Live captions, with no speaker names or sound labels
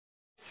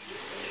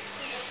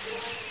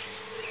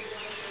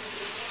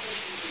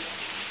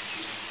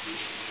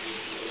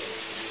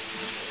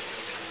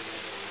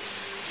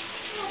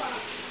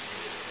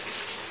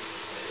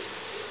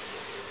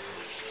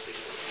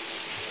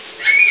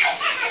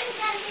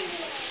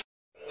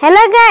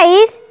Hello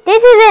guys,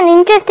 this is an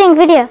interesting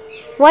video.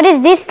 What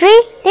is this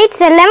tree? It's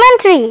a lemon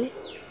tree.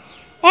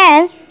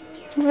 And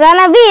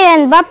Ranabi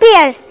and Bapi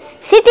are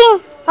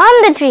sitting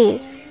on the tree.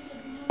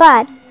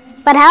 But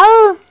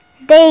how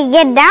they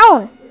get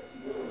down?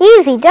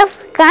 Easy,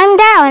 just climb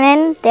down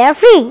and they are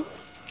free.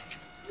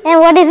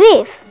 And what is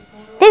this?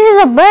 This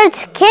is a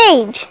bird's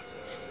cage.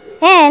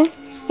 And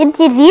it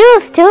is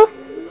used to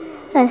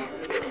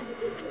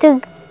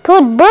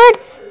put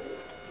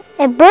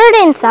a bird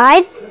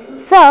inside,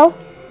 so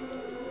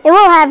it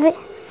will have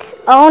its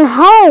own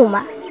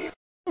home.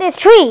 This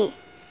tree.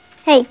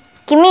 Hey,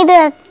 give me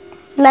the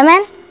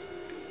lemon.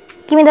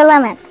 Give me the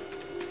lemon.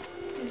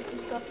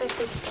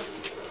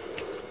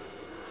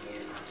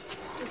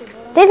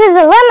 This is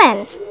a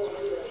lemon.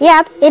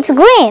 Yep, it's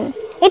green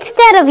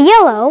instead of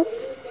yellow.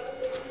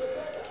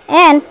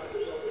 And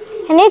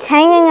it's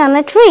hanging on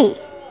a tree.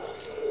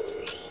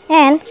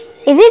 And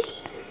is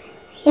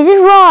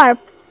it raw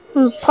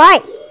or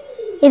pie?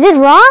 Is it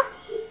raw?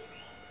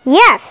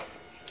 Yes,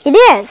 it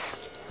is.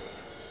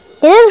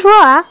 It is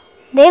raw.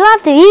 They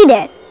love to eat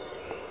it.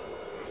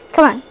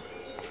 Come on.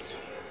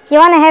 You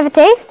want to have a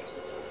taste?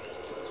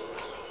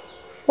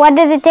 What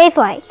does it taste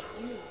like?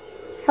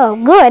 Oh,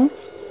 good.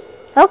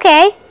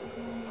 Okay.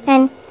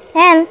 And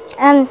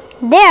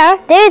there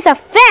is a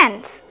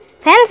fence.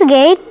 Fence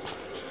gate.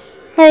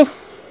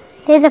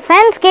 There's a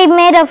fence gate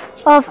made of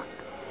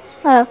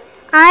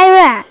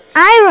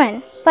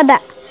iron. But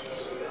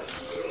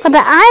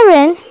the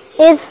iron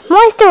is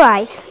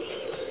moisturized.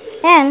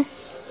 And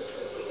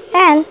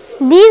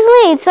these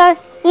leaves are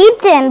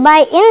eaten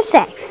by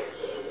insects.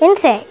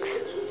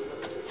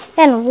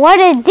 And what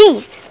are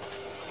these?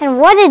 And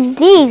what are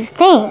these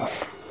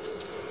things?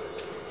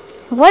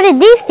 What are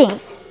these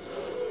things?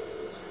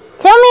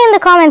 Tell me in the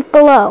comments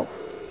below.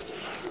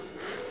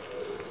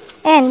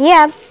 And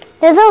yeah,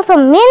 there's also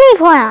mini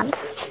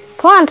plants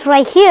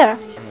right here.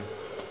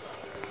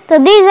 So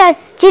these are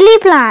chili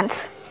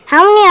plants.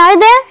 How many are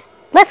there?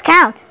 Let's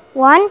count.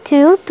 1,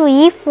 2,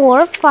 3,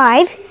 4,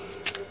 5,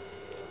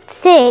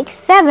 6,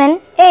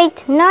 7,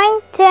 8,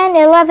 9, 10,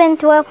 11,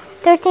 12,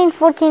 13,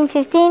 14,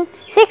 15,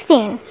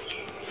 16.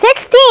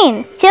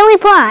 16 chili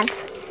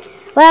plants.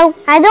 Well,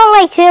 I don't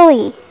like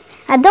chili.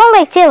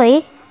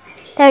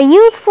 They're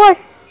used for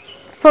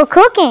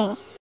cooking.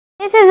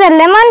 This is a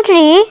lemon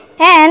tree,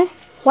 and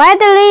why are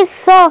the leaves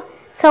so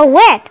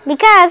wet?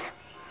 Because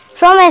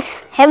from a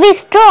heavy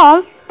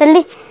storm,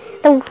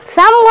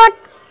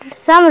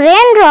 some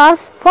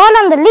raindrops fall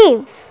on the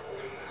leaves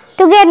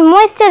to get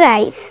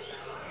moisturized.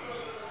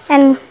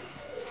 And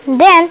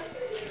then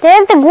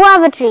there's the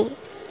guava tree.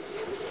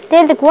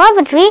 There's the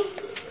guava tree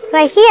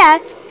right here.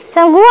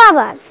 Some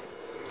guavas.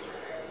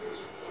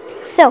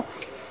 So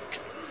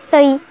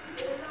you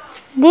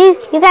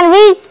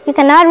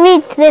cannot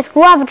reach this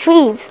guava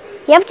trees.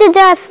 You have to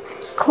just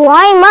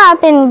climb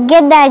up and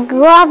get that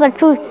guava.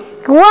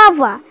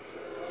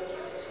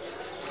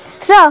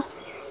 So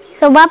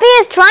Bapi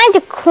is trying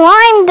to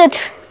climb the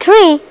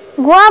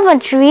guava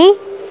tree,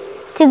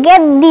 to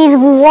get these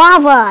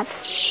guavas.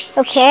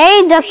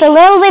 Okay, just a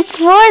little bit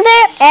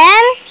further,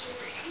 and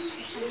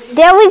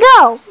there we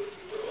go.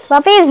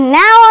 Bapi is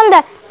now on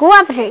the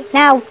guava tree.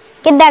 Now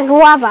get that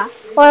guava,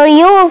 or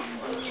you will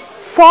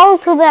fall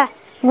to the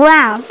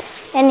ground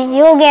and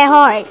you will get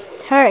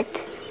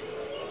hurt.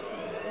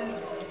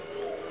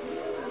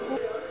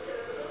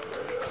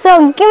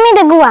 So give me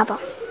the guava.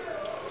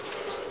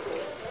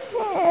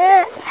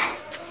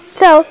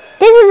 So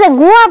this is a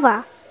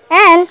guava,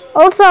 and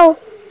also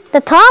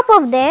the top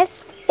of there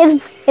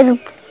is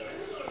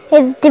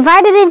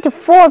divided into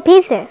 4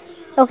 pieces.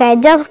 Okay, I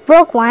just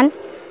broke one,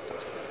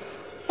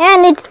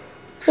 and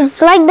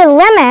it's like the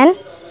lemon,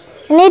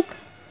 and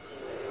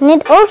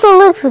it also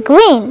looks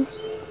green.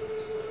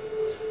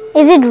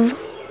 Is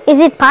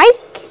it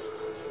pike?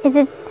 Is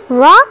it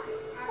raw?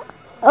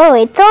 Oh,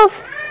 it's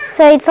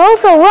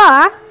also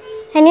raw,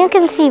 and you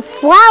can see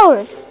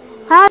flowers.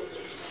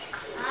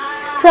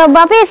 So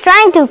Bapi is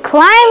trying to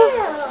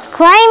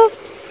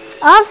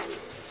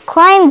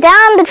climb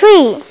down the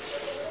tree,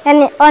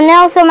 and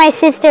also my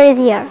sister is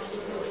here.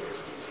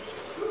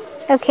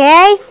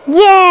 Okay,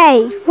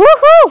 yay!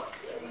 Woohoo!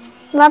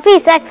 Bapi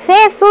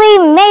successfully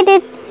made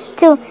it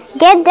to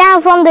get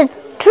down from the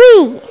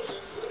tree.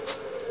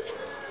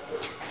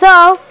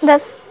 So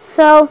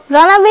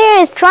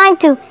Ranabi is trying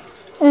to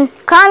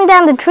climb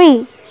down the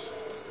tree.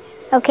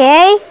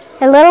 Okay,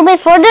 a little bit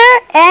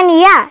further, and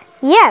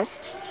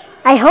yes.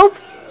 I hope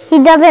he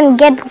doesn't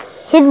get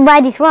hit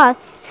by this rock.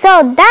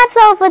 So that's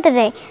all for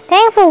today.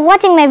 Thanks for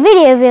watching my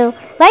video. If you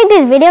like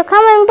this video,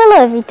 comment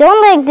below. If you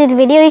don't like this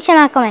video, you should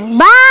not comment.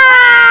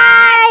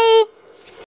 Bye!